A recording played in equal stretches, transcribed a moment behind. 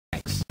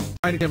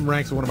Tiny Tim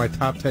ranks as one of my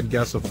top 10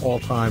 guests of all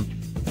time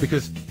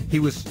because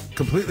he was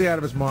completely out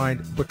of his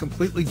mind, but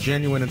completely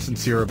genuine and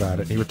sincere about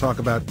it. He would talk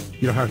about,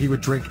 how he would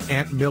drink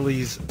Aunt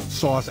Millie's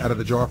sauce out of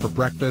the jar for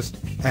breakfast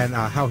and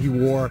how he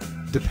wore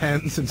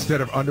Depends instead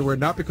of underwear,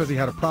 not because he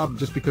had a problem,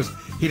 just because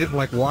he didn't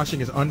like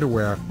washing his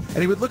underwear. And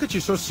he would look at you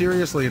so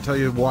seriously and tell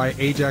you why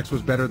Ajax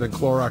was better than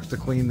Clorox to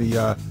clean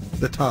the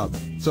tub.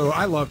 So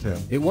I loved him.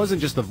 It wasn't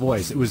just the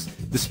voice. It was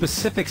the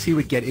specifics he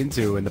would get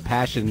into and the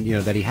passion,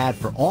 that he had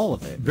for all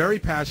of it. Very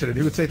passionate.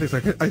 He would say things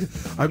like,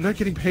 I'm not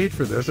getting paid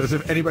for this, as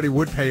if anybody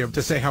would pay him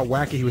to say how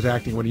wacky he was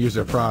acting when he used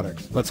their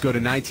products. Let's go to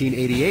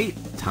 1988,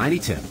 Tiny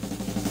Tim.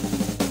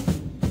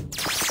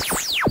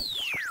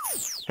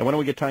 And why don't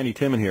we get Tiny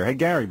Tim in here? Hey,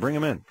 Gary, bring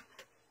him in.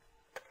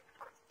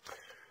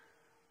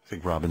 I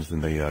think Robin's in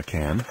the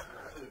can.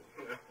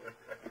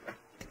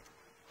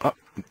 Oh,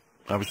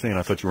 I was saying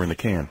I thought you were in the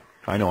can.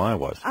 I know I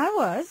was.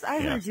 I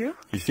heard you.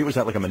 You see, it was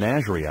like a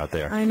menagerie out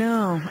there. I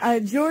know.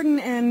 Jordan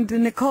and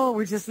Nicole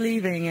were just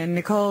leaving, and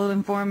Nicole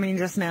informed me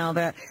just now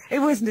that it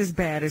wasn't as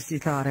bad as she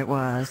thought it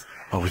was.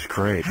 Oh, it was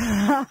great.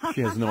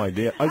 She has no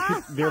idea.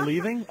 Oh, they're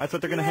leaving? I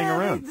thought they're going to hang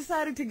around. They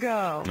decided to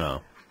go.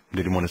 No. They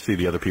didn't want to see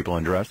the other people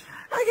undress?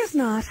 I guess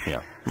not.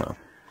 Yeah, well,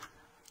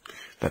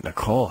 that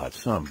Nicole had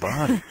some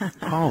body.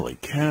 Holy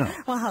cow.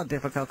 Well, how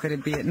difficult could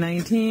it be at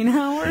 19,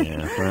 Howard?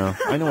 Yeah, well,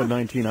 I know at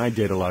 19 I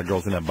dated a lot of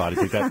girls in that body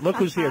like that. Look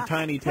who's here,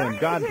 Tiny Tim.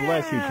 God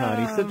bless you,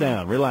 Tiny. Sit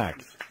down,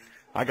 relax.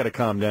 I got to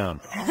calm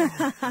down.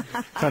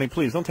 Tiny,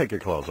 please, don't take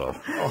your clothes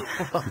off.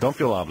 Don't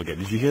feel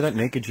obligated. Did you hear that?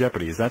 Naked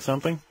Jeopardy. Is that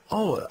something?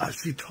 Oh,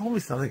 she told me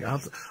something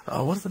else.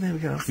 What's the name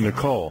again?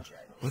 Nicole.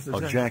 What's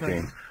the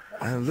Jackie.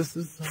 And this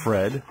is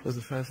Fred. This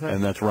is Fred.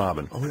 And that's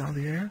Robin. Are we on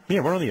the air?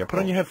 Yeah, we're on the air. Put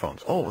on your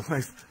headphones. Oh,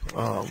 thanks.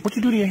 What'd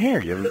you do to your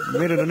hair? You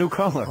made it a new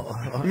color.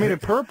 You made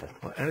it purple.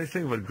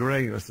 Anything but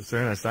gray, Mr.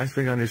 Stern. It's nice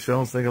being on your show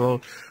and saying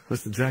hello,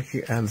 Mr.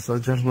 Jackie, and the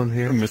gentleman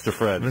here. Mr.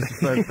 Fred. Mr.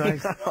 Fred,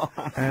 thanks.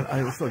 And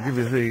I will give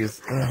you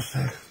these.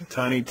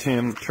 Tiny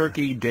Tim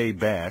Turkey Day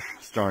Bash,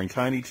 starring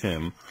Tiny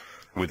Tim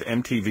with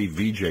MTV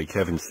VJ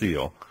Kevin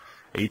Steele,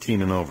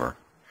 18 and over.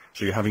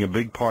 So you're having a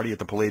big party at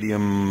the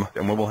Palladium,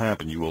 and what will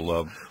happen? You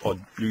will,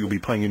 you'll be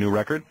playing your new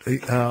record?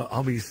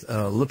 I'll be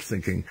lip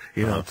syncing,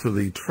 to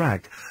the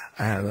track.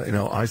 And,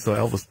 I saw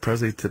Elvis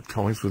Presley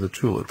tiptoeing through the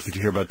tulips. Did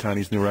you hear about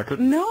Tiny's new record?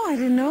 No, I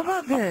didn't know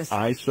about this.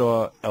 I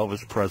saw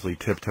Elvis Presley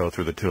tiptoe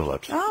through the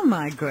tulips. Oh,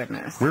 my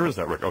goodness. Where is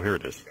that record? Oh, here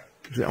it is.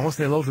 I want to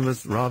say hello to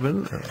Miss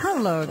Robin.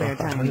 Hello there,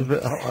 Tiny.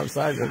 I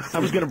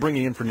was going to bring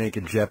you in for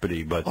Naked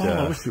Jeopardy, but...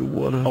 I wish you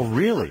would have. Oh,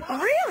 really? Oh,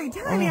 really?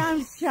 Tiny,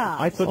 I'm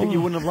shocked. I thought that you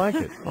wouldn't have liked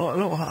it. Oh,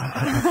 no,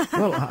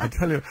 I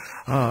tell you...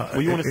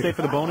 Well, you want to stay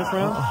for the bonus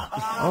round?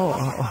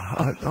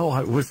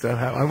 I wish that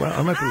happened.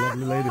 I met the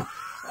lovely lady.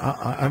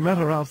 I met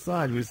her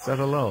outside. We said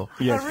hello.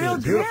 Yes, a real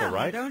beautiful, gem,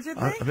 right? Don't you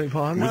think? I beg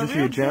pardon? Wasn't she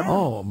a gem?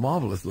 Oh, a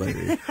marvelous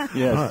lady.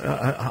 Yes.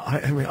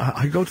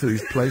 I go to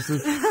these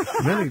places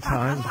many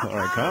times. All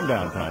right, calm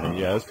down, Tiny.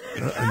 Yes.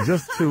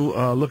 Just to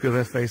look at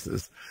their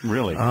faces.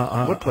 Really?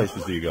 What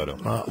places do you go to?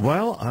 A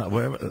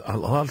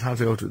lot of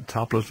times I go to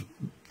topless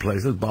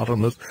places,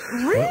 bottomless.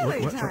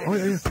 Really,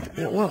 Tiny?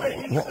 Well,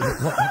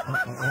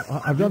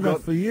 I've done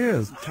that for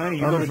years. Tiny,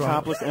 you go to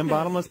topless and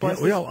bottomless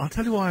places? Yeah, I'll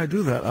tell you why I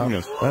do that.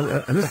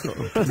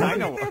 I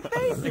know.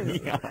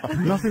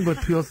 Nothing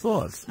but pure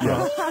thoughts.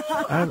 Yeah.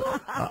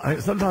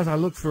 And sometimes I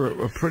look for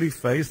a pretty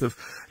face if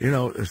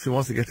she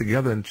wants to get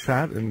together and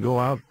chat and go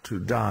out to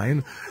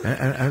dine,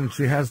 and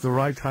she has the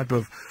right type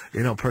of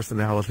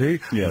personality.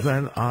 Yes.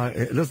 Then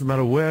it doesn't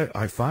matter where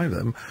I find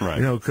them.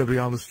 Right. It could be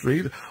on the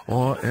street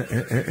or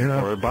in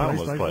a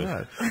bottomless place.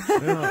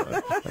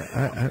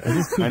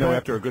 I know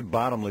after a good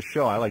bottomless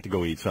show, I like to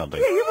go eat something.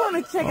 Yeah, you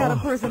want to check out a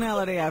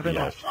personality after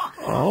that.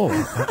 Oh,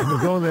 I've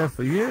been going there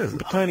for years.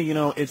 But Tiny,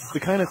 it's the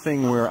kind of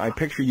thing where I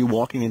picture you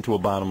walking into a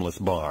bottomless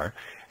bar,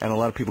 and a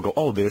lot of people go,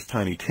 oh, there's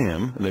Tiny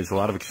Tim, and there's a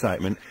lot of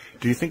excitement.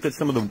 Do you think that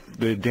some of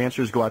the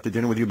dancers go out to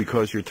dinner with you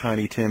because you're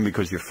Tiny Tim,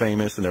 because you're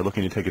famous, and they're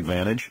looking to take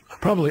advantage?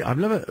 Probably. I've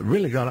never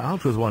really gone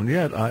out with one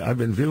yet. I've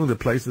been viewing the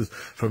places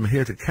from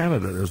here to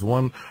Canada. There's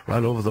one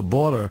right over the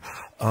border.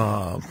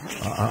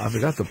 I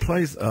forgot the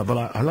place,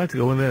 but I like to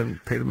go in there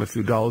and pay them a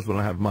few dollars when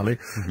I have money,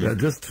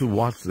 just to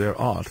watch their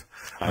art.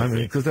 I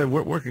mean, because they're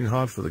working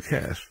hard for the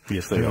cash.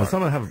 Yes, they are.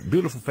 Some of them have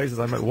beautiful faces.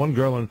 I met one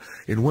girl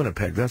in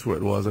Winnipeg. That's where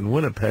it was, in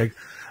Winnipeg.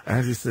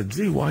 And she said,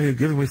 gee, why are you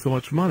giving me so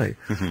much money?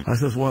 I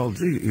said, well,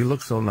 gee, you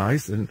look so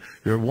nice and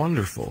you're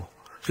wonderful.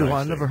 She said, well,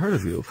 I never heard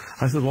of you.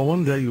 I said, well,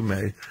 one day you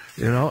may,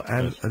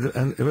 and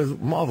it was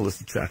marvelous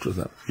to chat with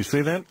them. You see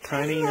that?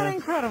 Tiny. Isn't that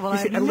incredible?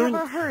 I've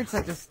never heard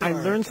such a story.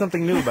 I learn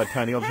something new about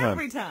Tiny all the time.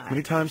 Every time.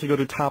 Many times I go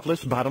to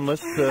topless,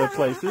 bottomless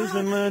places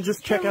and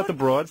just check out the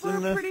broads.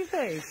 And pretty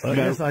face.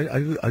 Yes, I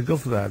go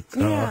for that.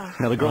 Yeah.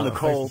 Now, the girl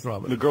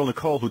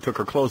Nicole who took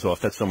her clothes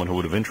off, that's someone who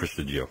would have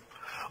interested you.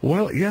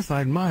 Well, yes,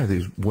 I admire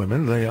these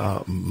women. They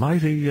are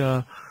mighty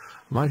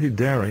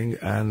daring,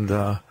 and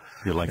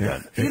You like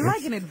that? You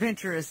like an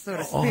adventurous sort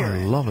of Oh,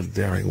 spirit. I love a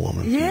daring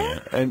woman. Yeah?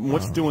 And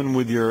what's doing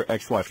with your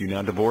ex-wife? You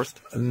now divorced?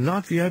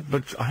 Not yet,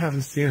 but I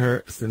haven't seen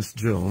her since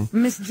June.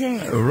 Miss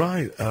Jane.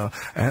 Right.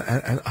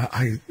 And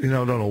I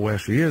don't know where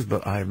she is,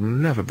 but I've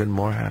never been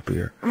more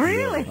happier.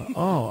 Really?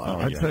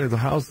 I tell you, the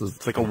house is.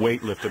 It's like a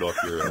weight lifted off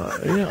your...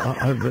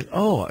 I've been.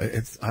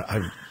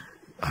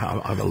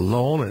 I'm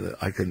alone, and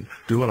I can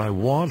do what I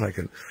want. I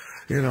can,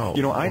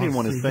 I didn't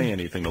want to say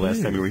anything the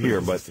last time you were here,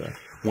 but Please.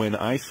 when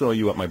I saw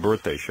you at my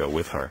birthday show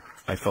with her,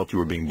 I felt you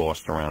were being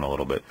bossed around a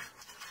little bit.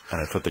 And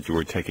I thought that you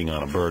were taking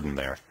on a burden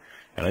there.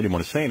 And I didn't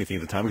want to say anything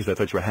at the time because I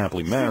thought you were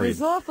happily She married.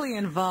 was awfully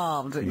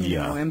involved, you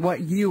Yeah. know, in what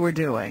you were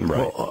doing. Right.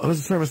 Well, Mr.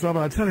 Service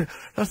Robin, I tell you,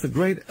 that's a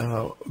great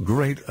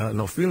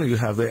feeling you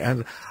have there,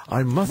 and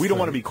I must. We don't say-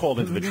 want to be called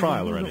into the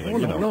trial or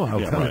anything. No,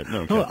 Yeah, right.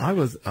 No, I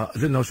was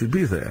didn't know she'd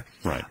be there.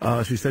 Right.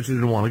 She said she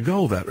didn't want to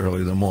go that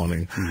early in the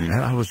morning, and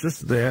I was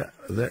just there,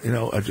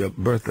 at your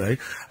birthday,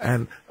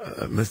 and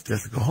Miss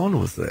Jessica Horn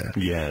was there.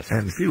 Yes.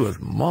 And she was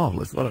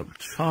marvelous. What a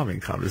charming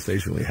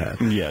conversation we had.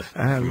 Yes.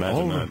 And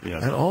Imagine that,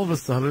 yes. And all of a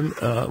sudden,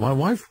 my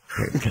wife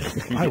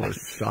came. I was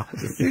shocked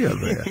to see her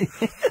there.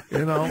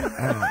 And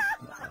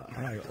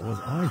I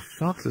was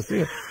shocked to see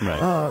her.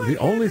 Right. The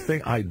only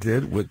thing I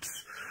did, which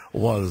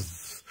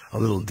was a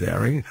little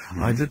daring,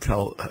 I did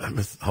tell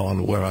Miss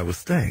Hahn where I was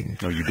staying.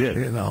 No, you did.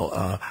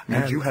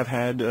 Would you have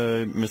had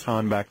Miss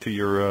Hahn back to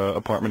your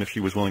apartment if she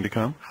was willing to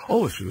come?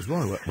 Oh, if she was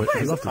willing.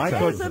 I'd love to I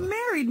chat was with a her.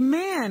 married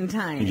man,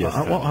 Tiny. Yes.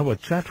 I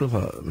would chat with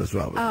her, Miss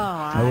Roberts.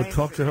 I would I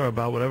talk to her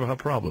about whatever her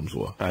problems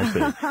were. I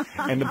see.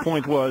 And the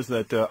point was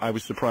that I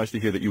was surprised to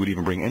hear that you would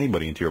even bring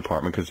anybody into your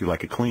apartment because you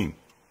like it clean.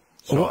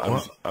 So I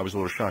was a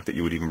little shocked that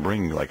you would even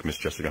bring, like, Miss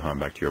Jessica Hahn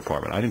back to your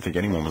apartment. I didn't think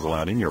anyone was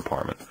allowed in your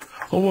apartment.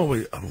 Oh,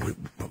 well,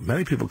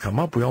 many people come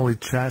up. We only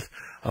chat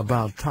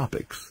about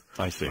topics.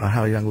 I see. I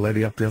had a young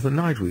lady up the other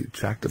night. We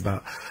chatted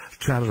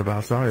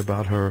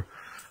about her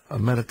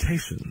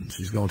meditation.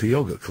 She's going to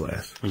yoga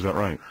class. Is that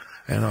right?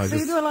 And I So you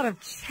just do a lot of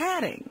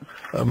chatting.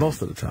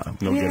 most of the time.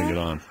 No Yeah. getting it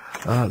on.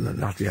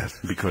 Not yet.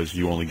 Because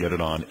you only get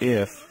it on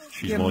if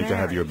she's You're willing to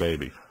have married. your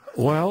baby.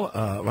 Well,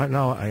 right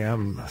now I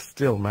am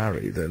still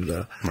married,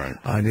 and Right.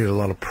 I need a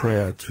lot of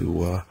prayer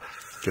to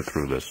Get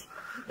through this.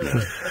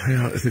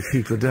 to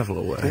keep the devil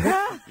away.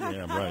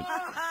 Yeah, right.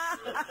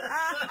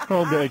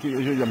 Well,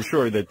 I'm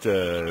sure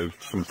that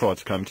some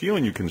thoughts come to you,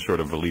 and you can sort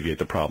of alleviate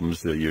the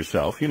problems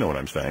yourself. You know what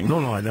I'm saying? No,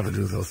 I never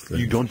do those things.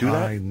 You don't do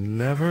that? I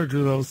never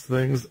do those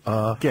things.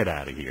 Get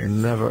out of here.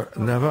 Never.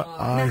 Now,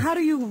 how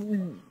do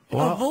you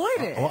avoid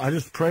it? Well, I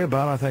just pray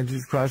about it. I thank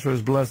Jesus Christ for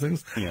his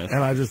blessings. Yes.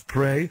 And I just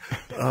pray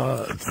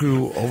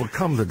to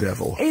overcome the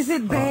devil. Is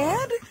it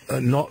bad?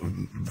 Not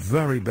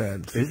very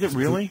bad. Is it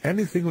really? To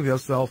anything with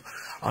yourself.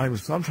 I'm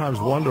sometimes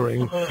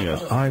wondering.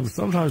 Yes. I'm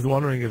sometimes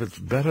wondering if it's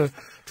better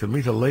to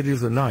meet a lady of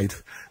the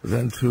night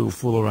than to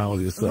fool around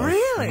with yourself.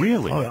 Really?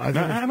 Really? Oh, I-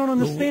 Now, I don't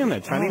understand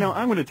that, Tiny. Now,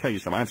 I'm going to tell you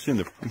something. I've sinned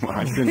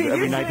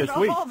every You night sin this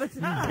week. all the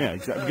time. Yeah,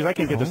 exactly. Because I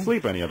can't get to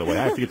sleep any other way.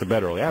 I have to get to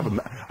bed early.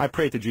 I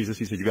prayed to Jesus.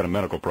 He said, you got a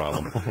medical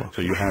problem,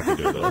 so you have to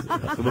do this.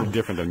 It's a little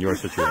different than your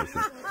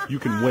situation. You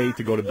can wait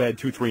to go to bed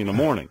 2, 3 in the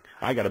morning.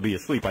 I got to be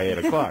asleep by 8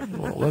 o'clock.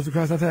 Well, that's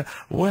because I said,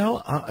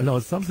 well, no,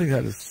 it's something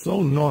that is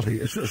so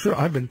naughty. Sure,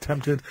 I've been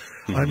tempted.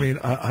 I mean,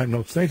 I'm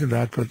no saint in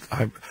that, but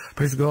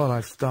praise God,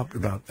 I've stopped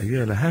about a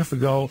year and a half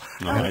ago.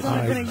 It's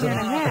only been a year and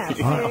a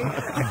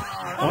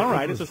half. All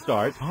right, it's a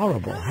start.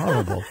 Horrible.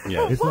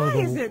 Yeah. It's one Why of the-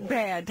 is it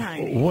bad,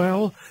 Tiny?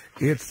 Well,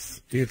 it's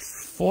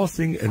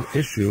forcing an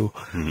issue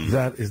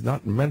that is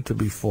not meant to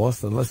be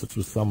forced unless it's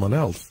with someone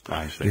else.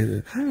 I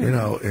see.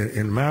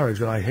 In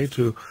marriage, and I hate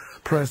to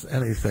press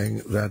anything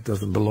that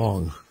doesn't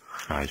belong.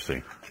 I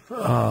see.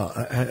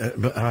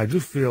 But I do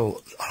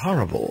feel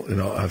horrible.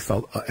 I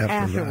felt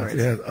Afterwards.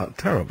 that. Yeah,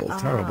 terrible.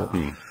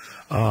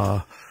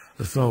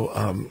 So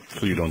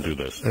you don't do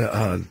this.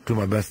 do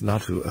my best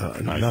not to.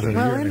 Not in a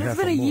Well, year and and a it's half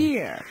been or a more.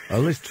 year. At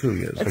least 2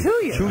 years. 2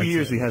 years. 2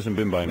 years he hasn't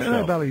been by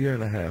himself. About a year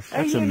and a half.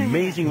 That's year and a half.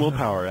 amazing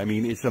willpower. I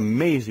mean, it's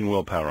amazing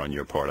willpower on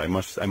your part. I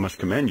must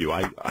commend you.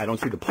 I don't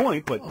see the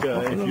point, but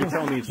if you're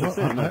telling me it's a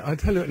sin, I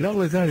tell you, not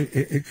only that,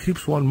 it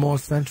keeps one more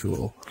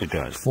sensual. it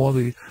does. For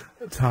the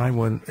time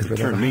when It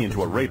turned me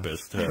into a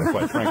rapist,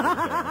 quite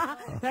frankly.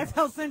 That's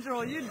how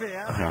sensual you'd be,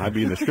 huh? I'd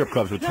be in the strip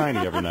clubs with Tiny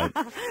every night.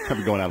 I'd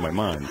be going out of my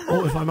mind.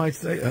 Oh, if I might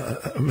say,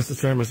 Mr.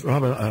 Chairman, Mr.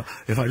 Robin,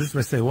 if I just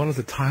may say, one of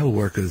the tile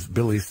workers,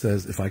 Billy,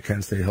 says, if I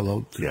can say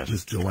hello to Yes.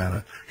 Miss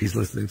Joanna, he's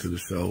listening to the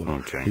show.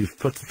 Okay. He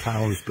puts the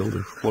tile in his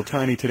building. Well,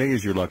 Tiny, today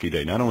is your lucky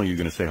day. Not only are you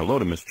going to say hello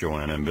to Miss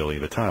Joanna and Billy,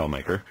 the tile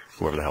maker,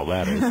 whoever the hell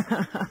that is.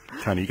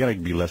 Tiny, you got to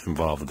be less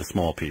involved with the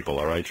small people,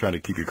 all right? Try to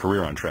keep your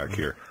career on track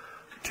here.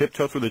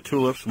 Tiptoe Through the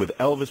Tulips with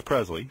Elvis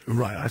Presley.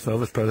 Right, I saw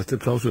this President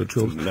Tiptoe Through the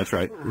Tulips. That's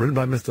right. Written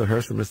by Mr.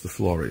 Hirsch and Mr.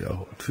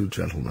 Florio, two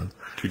gentlemen.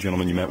 Two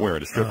gentlemen you met where?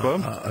 At a strip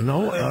club?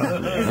 No,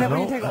 Is that where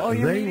you take all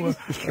your they meetings?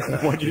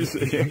 What'd you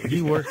say?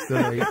 He works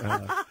at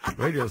a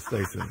radio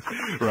station.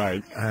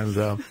 Right.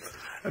 And,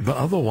 but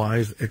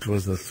otherwise, it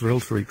was a thrill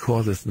to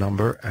record this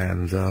number,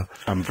 and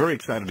I'm very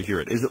excited to hear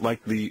it. Is it like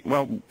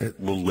we'll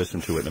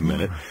listen to it in a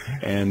minute,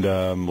 and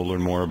we'll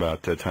learn more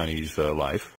about Tiny's life.